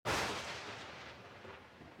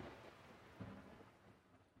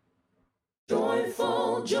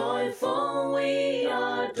all joyful we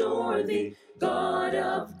adore thee, God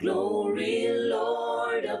of glory,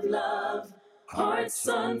 Lord of love. Hearts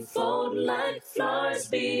unfold like flowers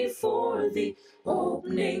before thee,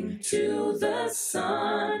 opening to the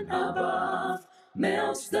sun above.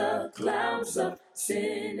 Melts the clouds of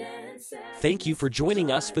sin and sadness. Thank you for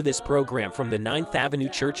joining us for this program from the Ninth Avenue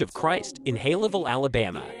Church of Christ in Haleville,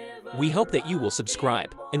 Alabama. We hope that you will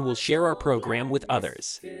subscribe and will share our program with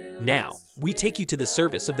others. Now, we take you to the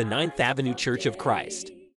service of the Ninth Avenue Church of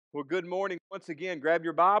Christ. Well, good morning once again. Grab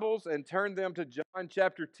your Bibles and turn them to John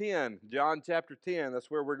chapter 10. John chapter 10,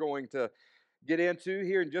 that's where we're going to get into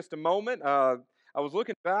here in just a moment. I was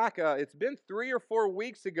looking back, it's been 3 or 4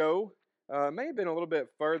 weeks ago, it may have been a little bit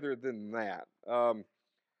further than that.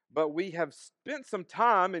 But we have spent some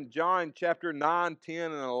time in John chapter 9,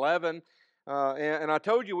 10, and 11. And I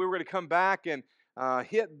told you we were going to come back and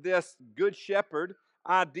hit this Good Shepherd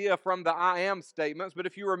idea from the I am statements. But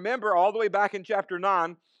if you remember all the way back in chapter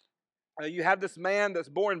 9, you have this man that's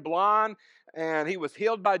born blind, and he was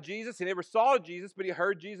healed by Jesus. He never saw Jesus, but he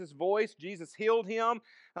heard Jesus' voice. Jesus healed him,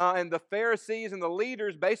 and the Pharisees and the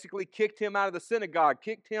leaders basically kicked him out of the synagogue,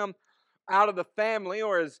 kicked him out of the family,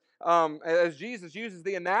 or as Jesus uses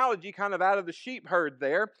the analogy, kind of out of the sheep herd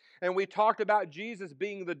there. And we talked about Jesus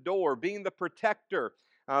being the door, being the protector,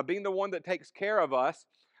 being the one that takes care of us.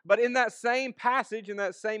 But in that same passage, in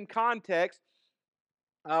that same context,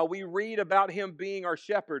 we read about him being our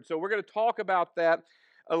shepherd. So we're going to talk about that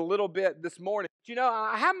a little bit this morning. You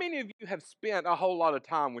know, how many of you have spent a whole lot of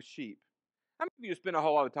time with sheep? How many of you spend a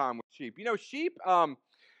whole lot of time with sheep? You know, sheep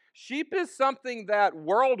is something that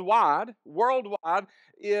worldwide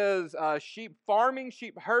is sheep farming,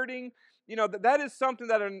 sheep herding. You know, that is something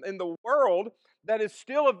that in the world that is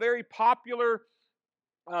still a very popular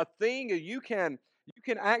thing. You can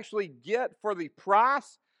actually get for the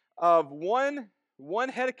price of one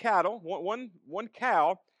head of cattle, one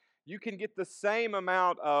cow, you can get the same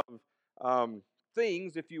amount of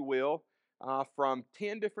things, if you will, from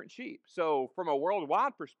 10 different sheep. So from a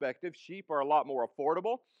worldwide perspective, sheep are a lot more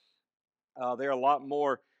affordable. They're a lot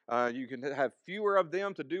more, you can have fewer of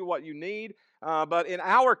them to do what you need. But in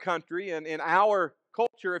our country and in our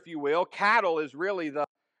culture, if you will, cattle is really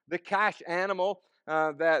the cash animal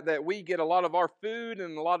that we get a lot of our food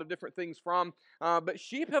and a lot of different things from. But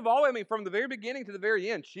sheep have always, I mean, from the very beginning to the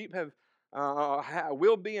very end, sheep have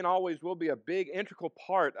will be and always will be a big integral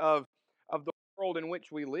part of the world in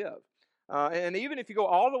which we live. And even if you go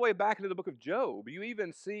all the way back into the book of Job, you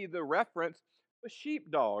even see the reference to a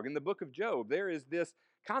sheepdog in the book of Job. There is this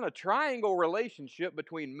kind of triangle relationship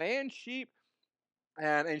between man, sheep,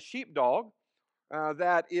 and sheepdog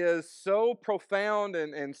that is so profound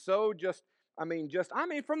and so just from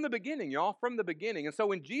the beginning, y'all, from the beginning. And so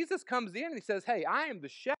when Jesus comes in and he says, hey, I am the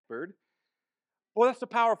shepherd, well, that's a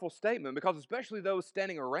powerful statement, because especially those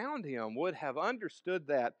standing around him would have understood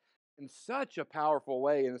that in such a powerful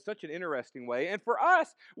way and in such an interesting way. And for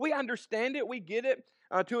us, we understand it, we get it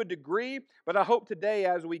to a degree, but I hope today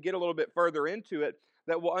as we get a little bit further into it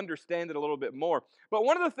that we'll understand it a little bit more. But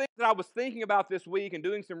one of the things that I was thinking about this week and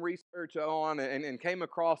doing some research on and came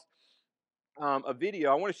across a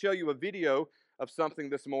video. I want to show you a video of something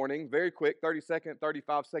this morning, very quick, 30-second,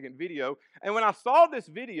 35-second video. And when I saw this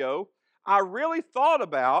video, I really thought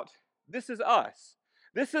about, this is us.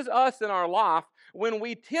 This is us in our life when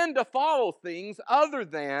we tend to follow things other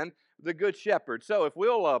than the Good Shepherd. So if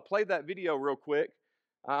we'll play that video real quick.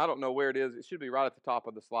 I don't know where it is. It should be right at the top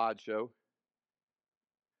of the slideshow.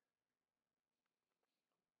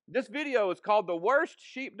 This video is called The Worst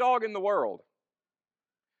Sheepdog in the World.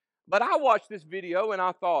 But I watched this video and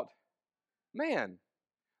I thought, man,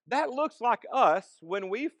 that looks like us when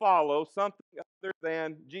we follow something other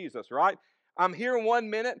than Jesus, right? I'm here 1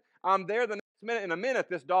 minute, I'm there the next minute. In a minute,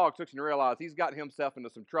 this dog starts to realize he's gotten himself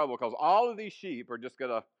into some trouble because all of these sheep are just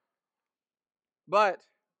going to... But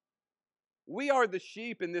we are the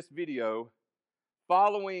sheep in this video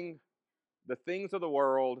following the things of the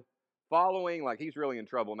world, following, like he's really in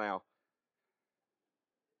trouble now.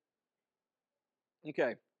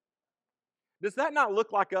 Okay. Does that not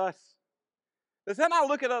look like us? Does that not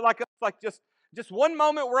look at it like us, like just 1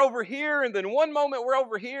 moment we're over here, and then 1 moment we're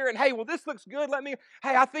over here, and hey, well, this looks good.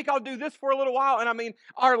 Hey, I think I'll do this for a little while. And I mean,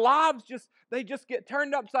 our lives they just get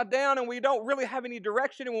turned upside down, and we don't really have any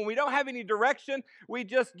direction. And when we don't have any direction, we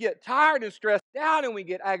just get tired and stressed out, and we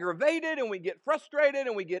get aggravated, and we get frustrated,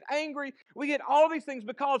 and we get angry. We get all these things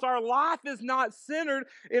because our life is not centered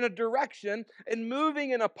in a direction and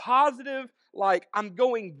moving in a positive, like, I'm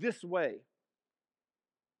going this way.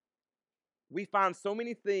 We find so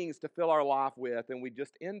many things to fill our life with, and we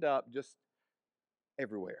just end up just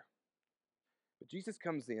everywhere. But Jesus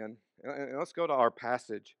comes in, and let's go to our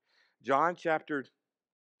passage. John chapter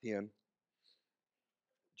 10.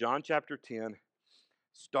 John chapter 10,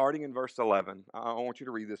 starting in verse 11. I want you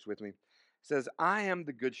to read this with me. It says, I am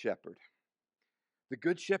the good shepherd. The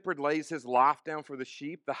good shepherd lays his life down for the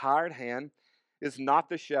sheep. The hired hand is not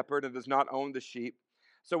the shepherd and does not own the sheep.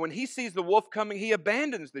 So when he sees the wolf coming, he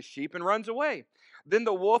abandons the sheep and runs away. Then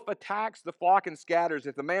the wolf attacks the flock and scatters.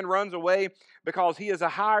 If the man runs away because he is a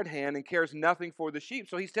hired hand and cares nothing for the sheep.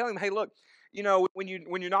 So he's telling him, hey, look, when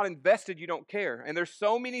you're not invested, you don't care. And there's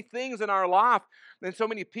so many things in our life and so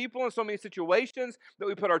many people and so many situations that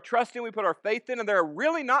we put our trust in, we put our faith in, and they're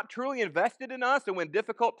really not truly invested in us. And when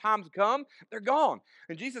difficult times come, they're gone.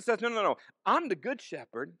 And Jesus says, no. I'm the good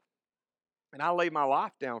shepherd, and I lay my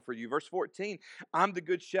life down for you. Verse 14, I'm the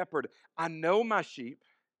good shepherd. I know my sheep,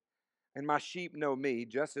 and my sheep know me,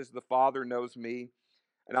 just as the Father knows me,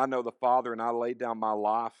 and I know the Father, and I lay down my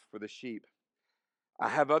life for the sheep. I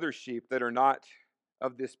have other sheep that are not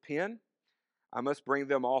of this pen. I must bring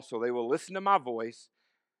them also. They will listen to my voice,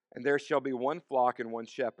 and there shall be one flock and one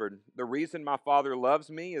shepherd. The reason my Father loves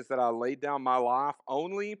me is that I laid down my life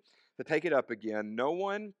only to take it up again. No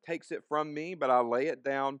one takes it from me, but I lay it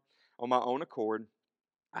down on my own accord.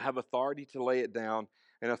 I have authority to lay it down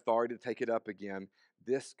and authority to take it up again.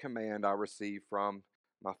 This command I received from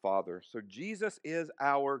my Father. So Jesus is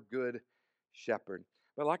our good shepherd.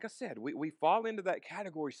 But like I said, we fall into that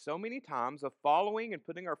category so many times of following and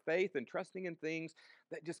putting our faith and trusting in things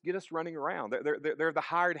that just get us running around. They're the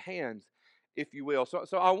hired hands, if you will.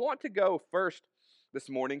 So I want to go first this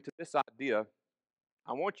morning to this idea.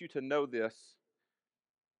 I want you to know this,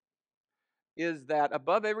 is that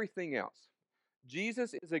above everything else,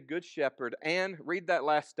 Jesus is a good shepherd, and read that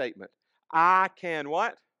last statement. I can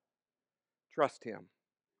what? Trust him.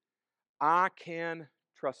 I can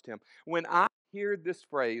trust him. When I hear this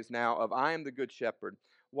phrase now of I am the good shepherd,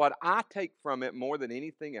 what I take from it more than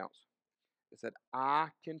anything else is that I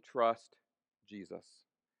can trust Jesus.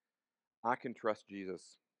 I can trust Jesus.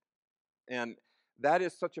 And that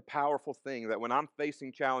is such a powerful thing that when I'm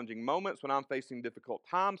facing challenging moments, when I'm facing difficult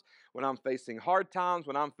times, when I'm facing hard times,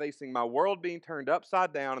 when I'm facing my world being turned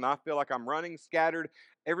upside down and I feel like I'm running scattered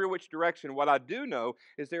every which direction, what I do know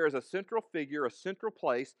is there is a central figure, a central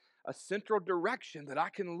place, a central direction that I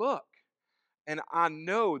can look. And I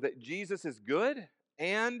know that Jesus is good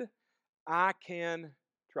and I can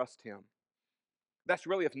trust him. That's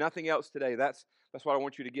really, if nothing else today, that's what I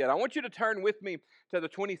want you to get. I want you to turn with me to the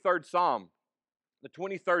 23rd Psalm. The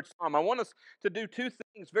 23rd Psalm. I want us to do two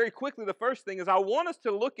things very quickly. The first thing is I want us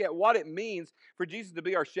to look at what it means for Jesus to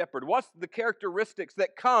be our shepherd. What's the characteristics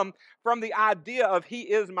that come from the idea of he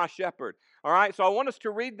is my shepherd? All right, so I want us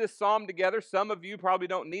to read this psalm together. Some of you probably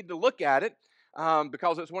don't need to look at it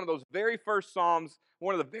because it's one of those very first psalms,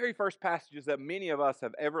 one of the very first passages that many of us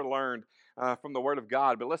have ever learned from the Word of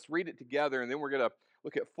God. But let's read it together, and then we're going to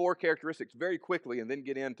look at four characteristics very quickly and then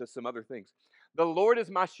get into some other things. The Lord is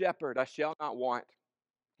my shepherd, I shall not want.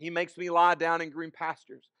 He makes me lie down in green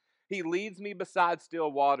pastures. He leads me beside still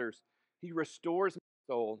waters. He restores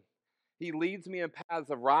my soul. He leads me in paths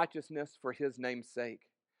of righteousness for his name's sake.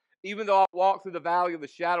 Even though I walk through the valley of the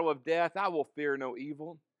shadow of death, I will fear no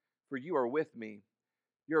evil, for you are with me.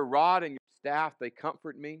 Your rod and your staff, they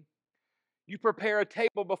comfort me. You prepare a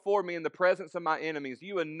table before me in the presence of my enemies.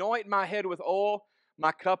 You anoint my head with oil.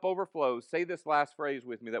 My cup overflows. Say this last phrase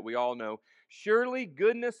with me that we all know. Surely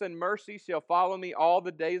goodness and mercy shall follow me all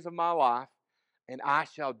the days of my life, and I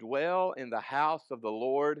shall dwell in the house of the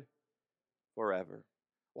Lord forever.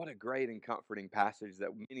 What a great and comforting passage that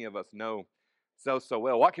many of us know so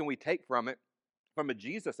well. What can we take from it? From a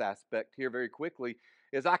Jesus aspect here very quickly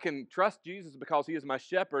is I can trust Jesus because he is my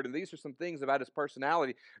shepherd, and these are some things about his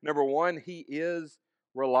personality. Number one, he is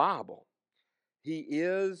reliable. He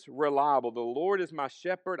is reliable. The Lord is my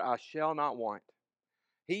shepherd, I shall not want.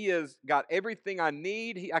 He has got everything I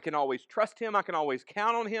need. I can always trust him. I can always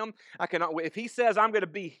count on him. If he says I'm going to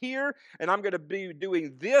be here and I'm going to be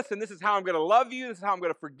doing this and this is how I'm going to love you, this is how I'm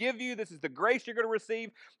going to forgive you, this is the grace you're going to receive,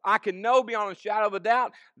 I can know beyond a shadow of a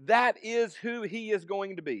doubt that is who he is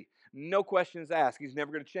going to be. No questions asked. He's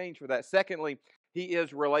never going to change for that. Secondly, he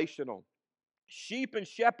is relational. Sheep and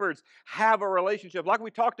shepherds have a relationship. Like we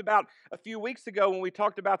talked about a few weeks ago when we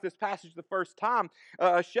talked about this passage the first time,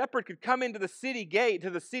 a shepherd could come into the city gate, to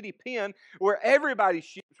the city pen, where everybody's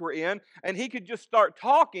sheep were in, and he could just start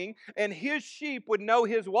talking, and his sheep would know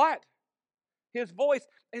his what? His voice,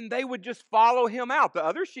 and they would just follow him out. The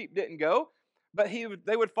other sheep didn't go, but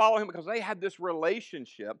they would follow him because they had this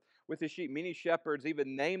relationship with his sheep. Many shepherds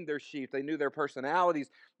even named their sheep. They knew their personalities.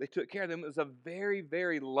 They took care of them. It was a very,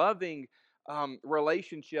 very loving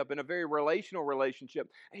relationship and a very relational relationship.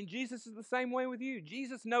 And Jesus is the same way with you.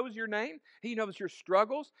 Jesus knows your name. He knows your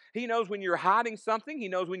struggles. He knows when you're hiding something. He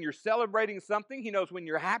knows when you're celebrating something. He knows when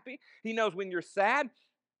you're happy. He knows when you're sad.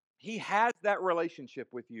 He has that relationship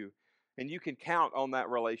with you, and you can count on that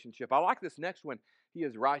relationship. I like this next one. He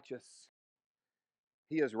is righteous.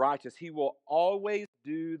 He is righteous. He will always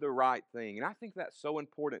do the right thing. And I think that's so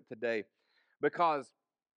important today because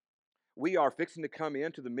we are fixing to come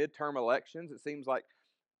into the midterm elections. It seems like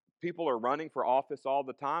people are running for office all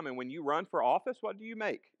the time. And when you run for office, what do you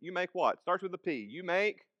make? You make what? Starts with a P. You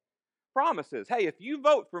make promises. Hey, if you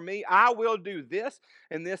vote for me, I will do this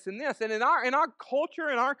and this and this. And in our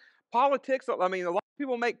culture, in our politics, I mean, a lot of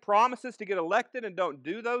people make promises to get elected and don't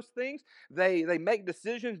do those things. They make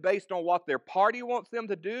decisions based on what their party wants them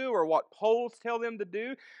to do or what polls tell them to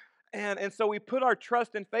do. And so we put our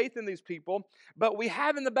trust and faith in these people, but we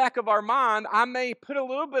have in the back of our mind, I may put a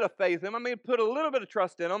little bit of faith in them, I may put a little bit of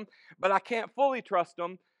trust in them, but I can't fully trust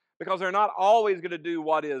them because they're not always going to do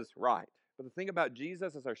what is right. But the thing about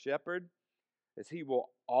Jesus as our shepherd is he will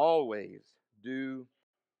always do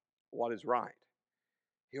what is right.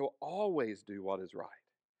 He'll always do what is right.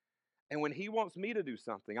 And when he wants me to do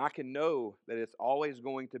something, I can know that it's always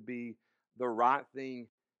going to be the right thing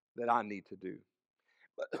that I need to do.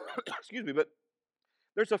 Excuse me, but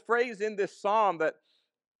there's a phrase in this psalm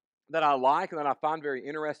that I like and that I find very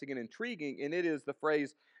interesting and intriguing, and it is the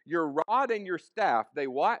phrase, your rod and your staff, they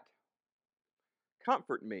what?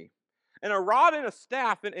 Comfort me. And a rod and a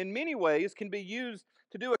staff, in many ways, can be used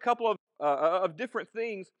to do a couple of different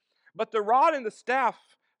things, but the rod and the staff,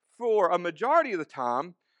 for a majority of the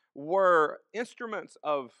time, were instruments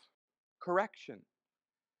of correction.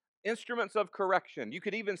 Instruments of correction. You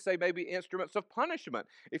could even say maybe instruments of punishment,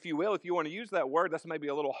 if you will. If you want to use that word, that's maybe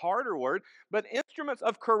a little harder word, but instruments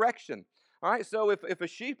of correction. All right, so if a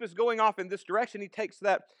sheep is going off in this direction, he takes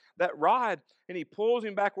that rod and he pulls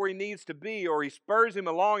him back where he needs to be, or he spurs him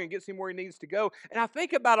along and gets him where he needs to go. And I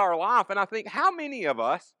think about our life, and I think, how many of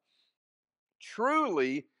us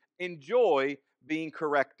truly enjoy being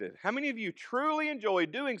corrected? How many of you truly enjoy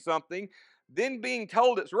doing something, then being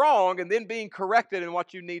told it's wrong, and then being corrected in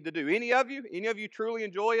what you need to do? Any of you? Any of you truly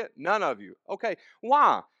enjoy it? None of you. Okay,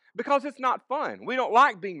 why? Because it's not fun. We don't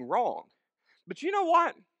like being wrong. But you know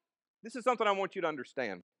what? This is something I want you to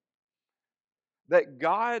understand. That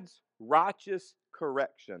God's righteous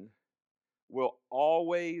correction will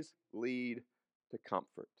always lead to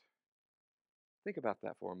comfort. Think about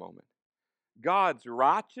that for a moment. God's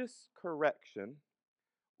righteous correction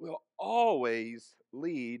will always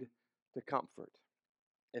lead to comfort.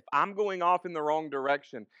 If I'm going off in the wrong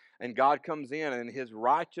direction and God comes in and his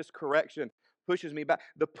righteous correction pushes me back,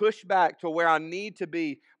 the pushback to where I need to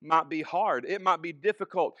be might be hard. It might be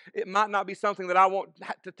difficult. It might not be something that I want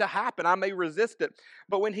to happen. I may resist it.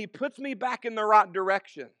 But when he puts me back in the right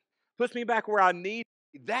direction, puts me back where I need,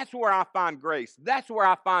 that's where I find grace. That's where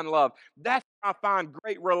I find love. That's where I find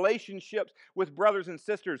great relationships with brothers and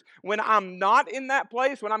sisters. When I'm not in that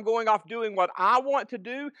place, when I'm going off doing what I want to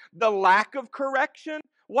do, the lack of correction,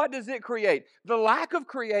 what does it create? The lack of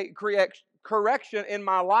correction in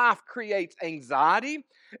my life creates anxiety,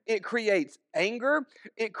 it creates anger,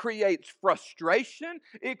 it creates frustration,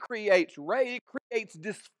 it creates rage, it creates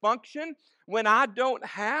dysfunction. When I don't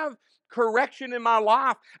have correction in my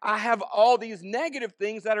life, I have all these negative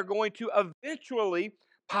things that are going to eventually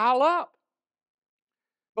pile up.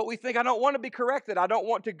 But we think, I don't want to be corrected. I don't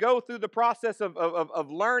want to go through the process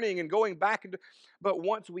of learning and going back. But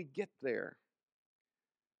once we get there,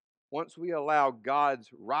 once we allow God's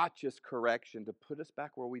righteous correction to put us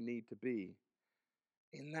back where we need to be,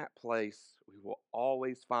 in that place, we will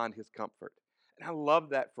always find his comfort. And I love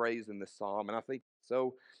that phrase in this psalm, and I think it's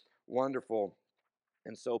so wonderful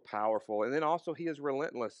and so powerful. And then also, he is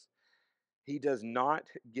relentless. He does not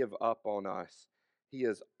give up on us. He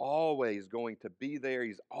is always going to be there.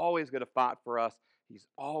 He's always going to fight for us. He's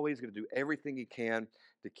always going to do everything he can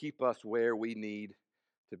to keep us where we need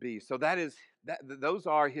to be. So those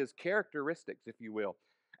are his characteristics, if you will.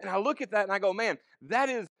 And I look at that and I go, man, that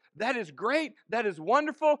is great. That is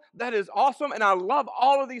wonderful. That is awesome. And I love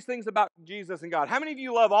all of these things about Jesus and God. How many of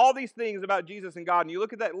you love all these things about Jesus and God? And you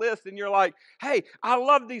look at that list and you're like, hey, I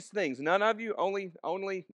love these things. None of you, only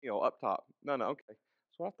up top. No, okay.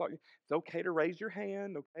 That's what I thought. It's okay to raise your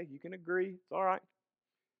hand. Okay, you can agree. It's all right.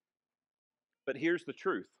 But here's the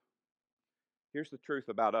truth. Here's the truth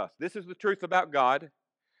about us. This is the truth about God.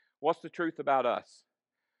 What's the truth about us?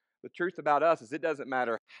 The truth about us is it doesn't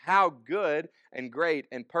matter how good and great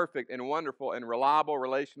and perfect and wonderful and reliable,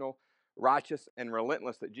 relational, righteous, and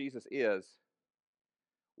relentless that Jesus is.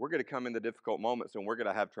 we're going to come into difficult moments and we're going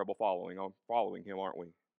to have trouble following him, aren't we?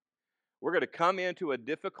 We're going to come into a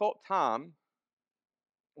difficult time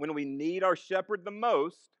when we need our shepherd the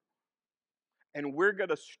most, and we're going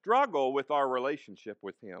to struggle with our relationship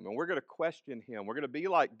with him, and we're going to question him. We're going to be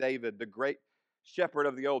like David, the great shepherd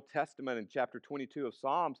of the Old Testament in chapter 22 of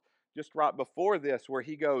Psalms, just right before this, where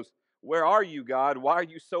he goes, "Where are you, God? Why are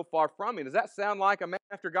you so far from me?" Does that sound like a man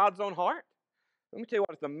after God's own heart? Let me tell you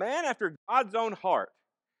what, if a man after God's own heart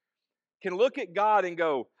can look at God and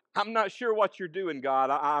go, "I'm not sure what you're doing, God.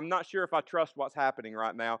 I'm not sure if I trust what's happening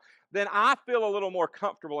right now," then I feel a little more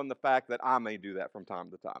comfortable in the fact that I may do that from time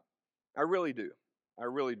to time. I really do. I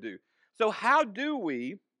really do. So how do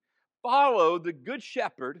we follow the Good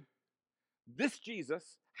Shepherd, this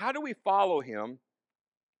Jesus? How do we follow him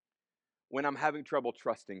when I'm having trouble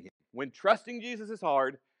trusting him? When trusting Jesus is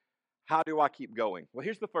hard, how do I keep going? Well,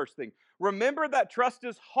 here's the first thing. Remember that trust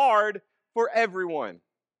is hard for everyone.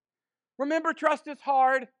 Remember, trust is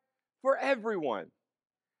hard for everyone.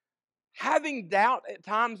 Having doubt at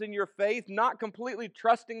times in your faith, not completely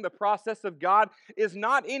trusting the process of God, is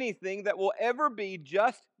not anything that will ever be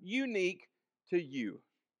just unique to you.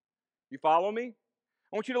 You follow me?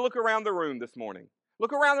 I want you to look around the room this morning.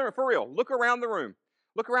 Look around the room, for real. Look around the room.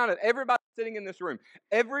 Look around at everybody sitting in this room.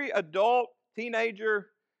 Every adult,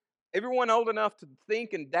 teenager, everyone old enough to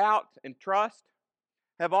think and doubt and trust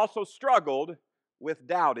have also struggled with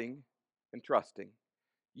doubting and trusting.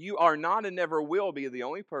 You are not and never will be the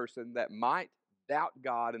only person that might doubt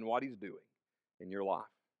God and what he's doing in your life.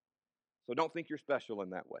 So don't think you're special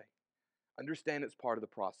in that way. Understand it's part of the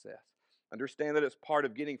process. Understand that it's part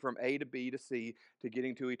of getting from A to B to C to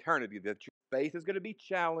getting to eternity, that your faith is going to be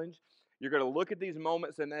challenged. You're going to look at these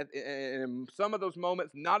moments and in some of those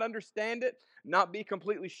moments not understand it, not be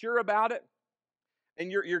completely sure about it, and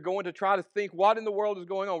you're going to try to think what in the world is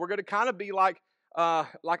going on. We're going to kind of be like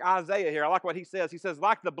Isaiah here. I like what he says. He says,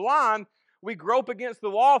 like the blind, we grope against the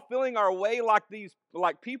wall, feeling our way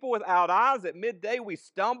like people without eyes. At midday, we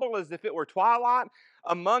stumble as if it were twilight.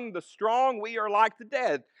 Among the strong, we are like the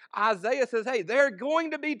dead. Isaiah says, hey, there are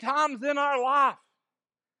going to be times in our life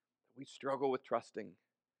that we struggle with trusting.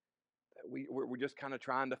 We're just kind of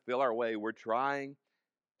trying to feel our way. We're trying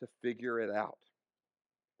to figure it out.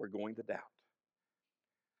 We're going to doubt.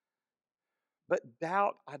 But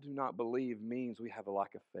doubt, I do not believe, means we have a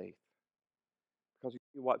lack of faith. Because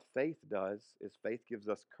what faith does is faith gives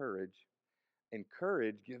us courage, and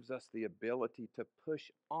courage gives us the ability to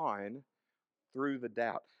push on through the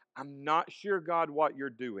doubt. I'm not sure, God, what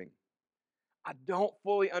you're doing. I don't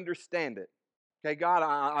fully understand it. Okay, God,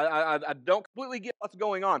 I don't completely get what's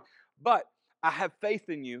going on, but I have faith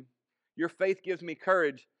in you. Your faith gives me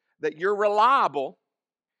courage that you're reliable.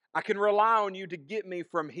 I can rely on you to get me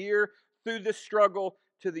from here through this struggle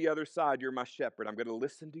to the other side. You're my shepherd. I'm going to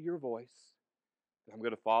listen to your voice. I'm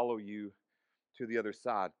going to follow you to the other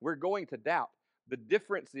side. We're going to doubt. The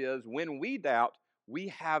difference is when we doubt, we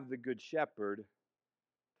have the good shepherd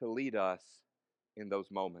to lead us in those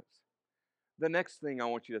moments. The next thing I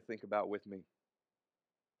want you to think about with me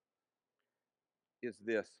is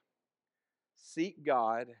this. Seek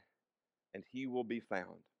God and he will be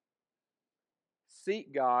found.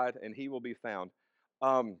 Seek God and he will be found.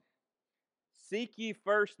 Seek ye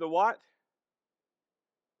first the what?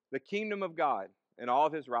 The kingdom of God and all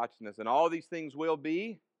of his righteousness, and all these things will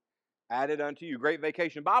be added unto you. Great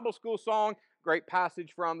Vacation Bible School song, great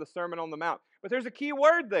passage from the Sermon on the Mount. But there's a key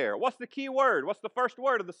word there. What's the key word? What's the first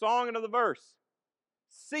word of the song and of the verse?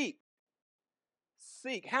 Seek.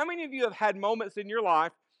 Seek. How many of you have had moments in your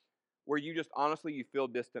life where you just honestly, you feel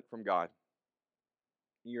distant from God?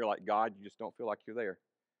 You're like, God, you just don't feel like you're there.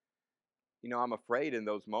 You know, I'm afraid in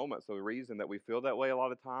those moments, the reason that we feel that way a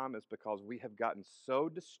lot of time is because we have gotten so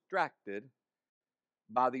distracted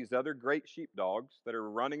by these other great sheepdogs that are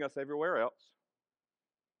running us everywhere else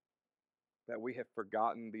that we have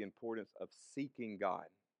forgotten the importance of seeking God.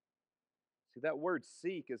 See, that word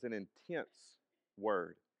seek is an intense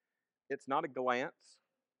word. It's not a glance.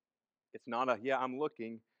 It's not a, yeah, I'm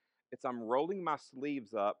looking. It's I'm rolling my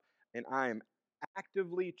sleeves up and I am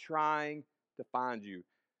actively trying to find you.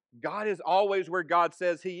 God is always where God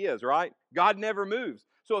says he is, right? God never moves.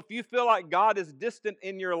 So if you feel like God is distant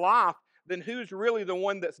in your life, then who's really the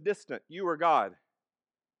one that's distant? You or God?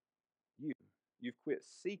 You. You've quit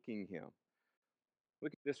seeking him.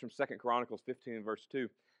 Look at this from 2 Chronicles 15, verse 2.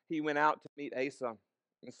 He went out to meet Asa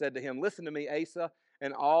and said to him, listen to me, Asa,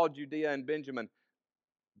 and all Judea and Benjamin.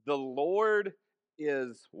 The Lord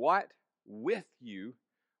is what? With you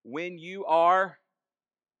when you are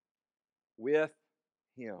with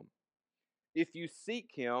him. If you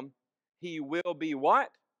seek him, he will be what?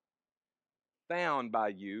 found by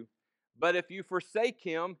you. But if you forsake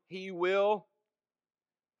him, he will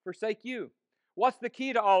forsake you. What's the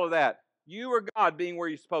key to all of that? You or God being where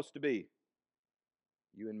you're supposed to be.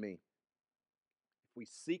 You and me. If we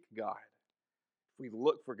seek God, if we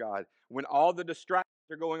look for God, when all the distractions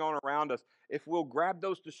are going on around us, if we'll grab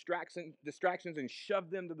those distractions and shove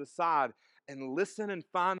them to the side and listen and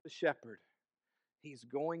find the shepherd, he's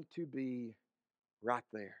going to be right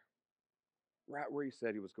there, right where he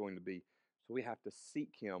said he was going to be. So we have to seek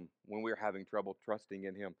him when we're having trouble trusting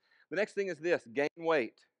in him. The next thing is this: gain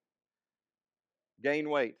weight. Gain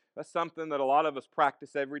weight. That's something that a lot of us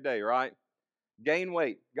practice every day, right? Gain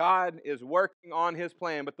weight. God is working on his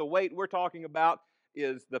plan, but the weight we're talking about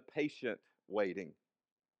is the patient waiting.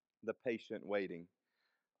 The patient waiting.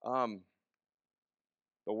 The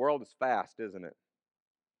world is fast, isn't it?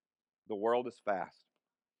 The world is fast.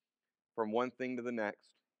 From one thing to the next,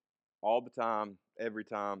 all the time, every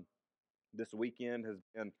time. This weekend has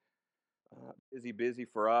been busy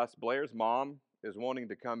for us. Blair's mom is wanting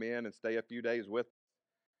to come in and stay a few days with us.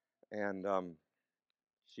 And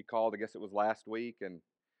she called, I guess it was last week, and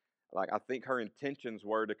I think her intentions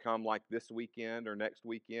were to come like this weekend or next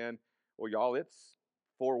weekend. Well, y'all, it's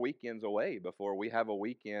 4 weekends away before we have a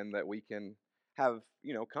weekend that we can have,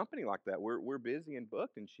 company like that. We're busy and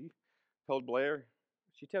booked. And she told Blair,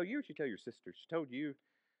 she tell you or she tell your sister? She told you.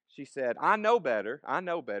 She said, I know better,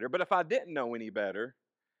 but if I didn't know any better,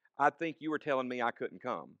 I think you were telling me I couldn't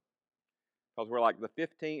come. Because we're like the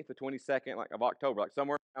 15th, the 22nd, of October,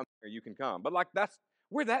 somewhere around there you can come. But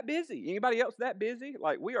we're that busy. Anybody else that busy?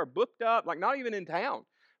 We are booked up, not even in town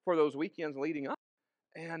for those weekends leading up.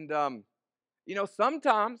 And,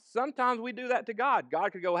 sometimes we do that to God.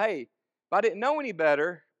 God could go, hey, if I didn't know any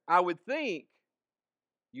better, I would think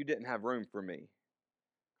you didn't have room for me.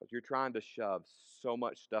 Because you're trying to shove so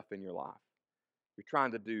much stuff in your life. You're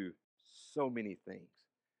trying to do so many things.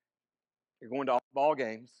 You're going to all the ball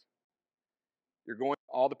games. You're going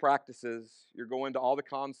to all the practices. You're going to all the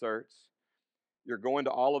concerts. You're going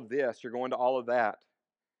to all of this. You're going to all of that.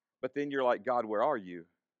 But then you're like, God, where are you?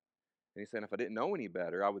 And he's saying, if I didn't know any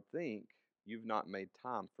better, I would think you've not made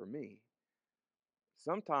time for me.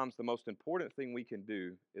 Sometimes the most important thing we can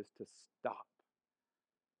do is to stop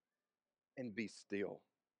and be still.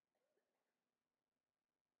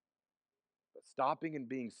 But stopping and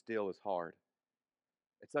being still is hard.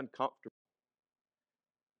 It's uncomfortable.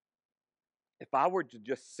 If I were to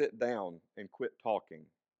just sit down and quit talking,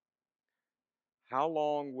 how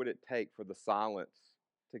long would it take for the silence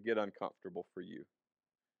to get uncomfortable for you?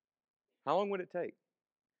 How long would it take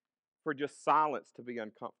for just silence to be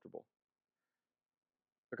uncomfortable?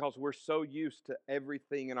 Because we're so used to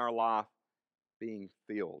everything in our life being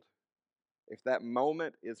filled. If that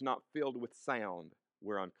moment is not filled with sound,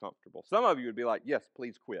 we're uncomfortable. Some of you would be like, yes,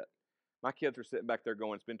 please quit. My kids are sitting back there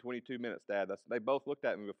going, it's been 22 minutes, Dad. They both looked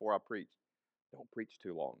at me before I preached. Don't preach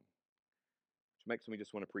too long. Which makes me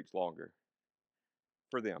just want to preach longer.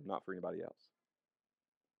 For them, not for anybody else.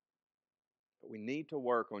 But we need to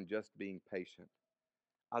work on just being patient.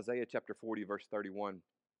 Isaiah chapter 40, verse 31.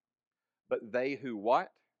 But they who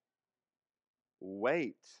what?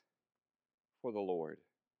 Wait for the Lord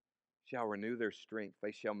shall renew their strength.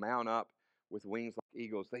 They shall mount up with wings like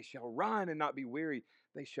eagles. They shall run and not be weary.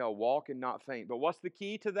 They shall walk and not faint. But what's the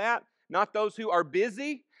key to that? Not those who are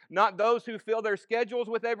busy, not those who fill their schedules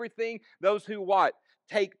with everything. Those who what?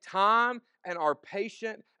 Take time and are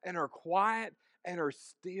patient and are quiet and are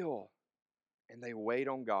still. And they wait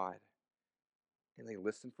on God. And they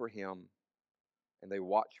listen for Him. And they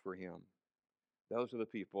watch for Him. Those are the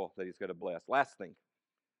people that He's going to bless. Last thing.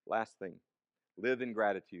 Live in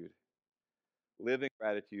gratitude. Live in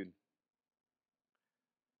gratitude.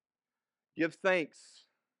 Give thanks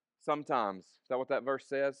sometimes. Is that what that verse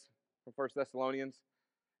says from 1 Thessalonians?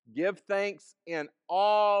 Give thanks in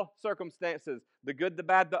all circumstances, the good, the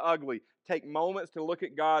bad, the ugly. Take moments to look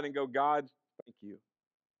at God and go, God, thank you.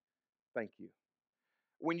 Thank you.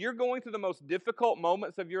 When you're going through the most difficult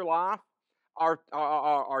moments of your life,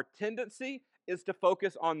 our tendency is to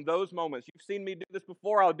focus on those moments. You've seen me do this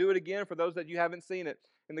before. I'll do it again for those that you haven't seen it.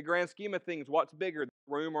 In the grand scheme of things, what's bigger, the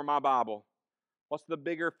room or my Bible? What's the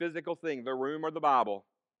bigger physical thing, the room or the Bible?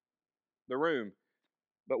 The room.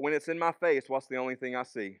 But when it's in my face, what's the only thing I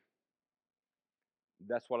see?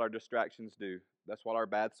 That's what our distractions do. That's what our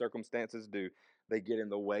bad circumstances do. They get in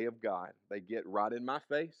the way of God. They get right in my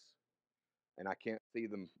face, and I can't see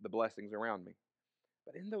the blessings around me.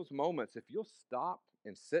 But in those moments, if you'll stop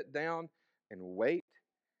and sit down and wait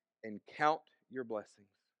and count your blessings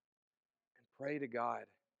and pray to God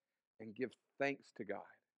and give thanks to God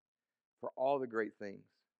for all the great things,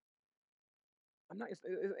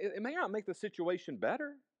 it may not make the situation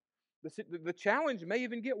better. The challenge may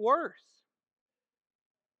even get worse.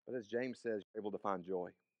 But as James says, you're able to find joy.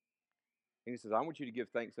 And he says, I want you to give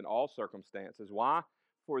thanks in all circumstances. Why?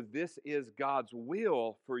 For this is God's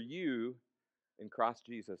will for you in Christ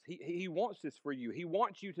Jesus. He wants this for you. He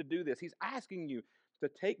wants you to do this. He's asking you to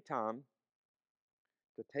take time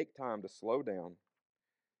to slow down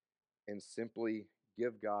and simply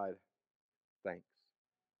give God thanks.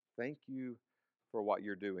 Thank you for what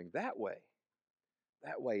you're doing. That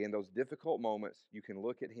way, in those difficult moments, you can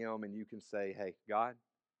look at Him and you can say, hey, God,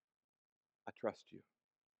 I trust you.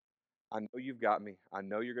 I know you've got me. I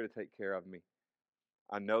know you're going to take care of me.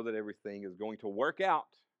 I know that everything is going to work out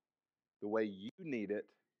the way you need it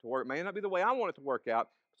to work. It may not be the way I want it to work out.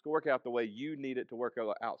 It's going to work out the way you need it to work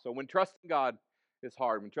out. So when trusting God is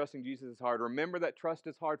hard, when trusting Jesus is hard, remember that trust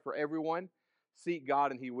is hard for everyone. Seek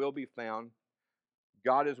God and He will be found.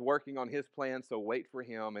 God is working on His plan, so wait for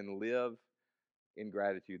Him and live in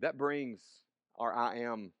gratitude. That brings our I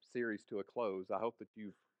Am series to a close. I hope that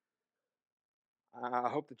you've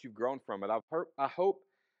grown from it. I hope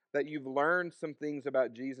that you've learned some things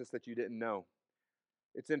about Jesus that you didn't know.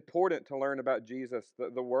 It's important to learn about Jesus.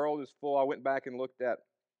 The world is full. I went back and looked at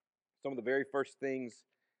some of the very first things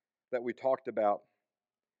that we talked about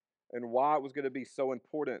and why it was going to be so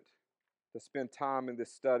important to spend time in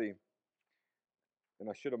this study. And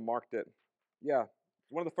I should have marked it. Yeah,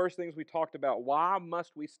 one of the first things we talked about. Why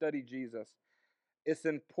must we study Jesus? It's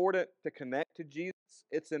important to connect to Jesus.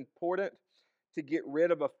 It's important to get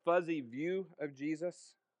rid of a fuzzy view of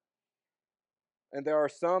Jesus. And there are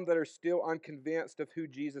some that are still unconvinced of who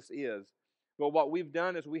Jesus is. But what we've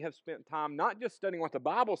done is we have spent time not just studying what the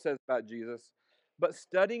Bible says about Jesus, but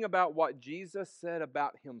studying about what Jesus said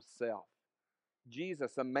about Himself.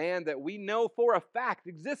 Jesus, a man that we know for a fact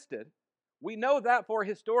existed. We know that for a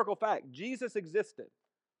historical fact. Jesus existed.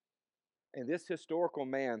 And this historical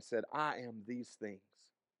man said, I am these things.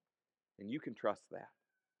 And you can trust that.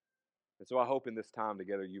 And so I hope in this time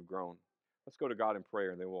together you've grown. Let's go to God in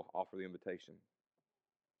prayer and then we'll offer the invitation.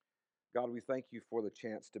 God, we thank you for the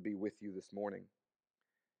chance to be with you this morning.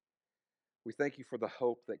 We thank you for the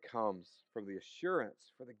hope that comes, for the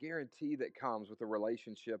assurance, for the guarantee that comes with the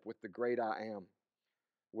relationship with the great I Am,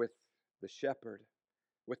 with the shepherd,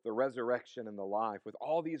 with the resurrection and the life, with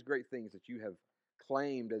all these great things that you have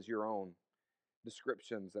claimed as your own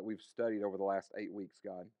descriptions that we've studied over the last 8 weeks,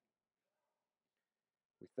 God.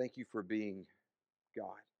 We thank you for being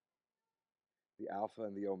God, the Alpha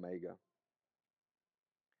and the Omega.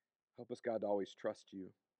 Help us, God, to always trust you,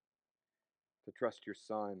 to trust your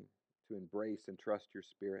Son, to embrace and trust your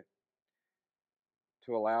Spirit,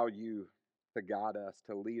 to allow you to guide us,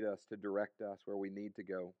 to lead us, to direct us where we need to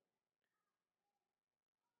go.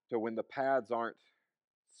 So when the paths aren't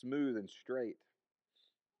smooth and straight,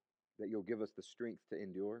 that you'll give us the strength to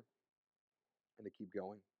endure and to keep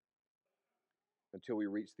going until we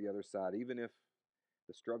reach the other side, even if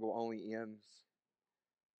the struggle only ends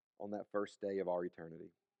on that first day of our eternity.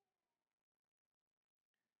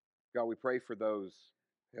 God, we pray for those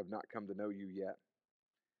who have not come to know you yet,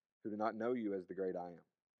 who do not know you as the great I Am,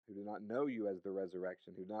 who do not know you as the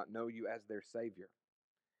resurrection, who do not know you as their Savior.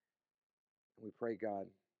 And we pray, God,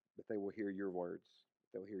 that they will hear your words,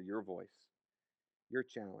 that they will hear your voice, your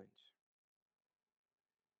challenge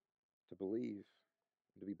to believe,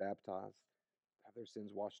 and to be baptized, to have their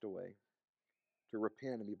sins washed away, to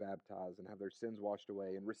repent and be baptized and have their sins washed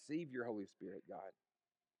away and receive your Holy Spirit, God,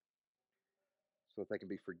 so that they can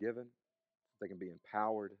be forgiven, so they can be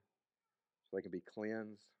empowered, so they can be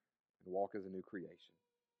cleansed and walk as a new creation.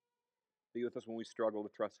 Be with us when we struggle to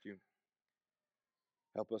trust you.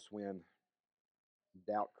 Help us when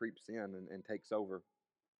doubt creeps in and takes over.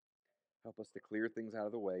 Help us to clear things out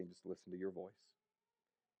of the way and just listen to your voice.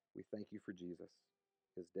 We thank you for Jesus,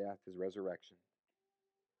 his death, his resurrection,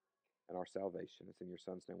 and our salvation. It's in your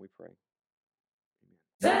Son's name we pray.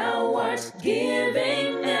 Thou art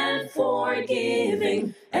giving and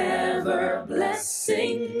forgiving, ever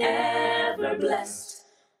blessing, ever blessed.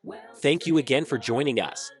 Thank you again for joining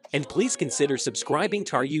us, and please consider subscribing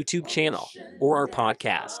to our YouTube channel or our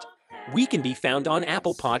podcast. We can be found on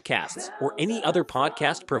Apple Podcasts or any other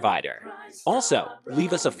podcast provider. Also,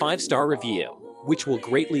 leave us a 5-star review, which will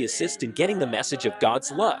greatly assist in getting the message of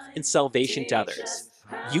God's love and salvation to others.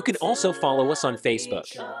 You can also follow us on Facebook,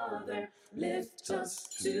 Lift us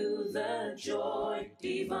to the joy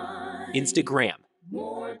divine. Instagram,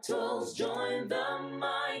 Mortals join the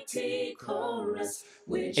mighty chorus,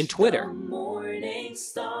 which and Twitter. the morning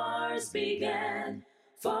stars began.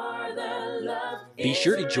 For the love Be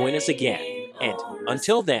sure to join us again, and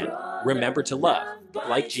until then, remember to love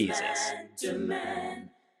like Jesus. aftermath.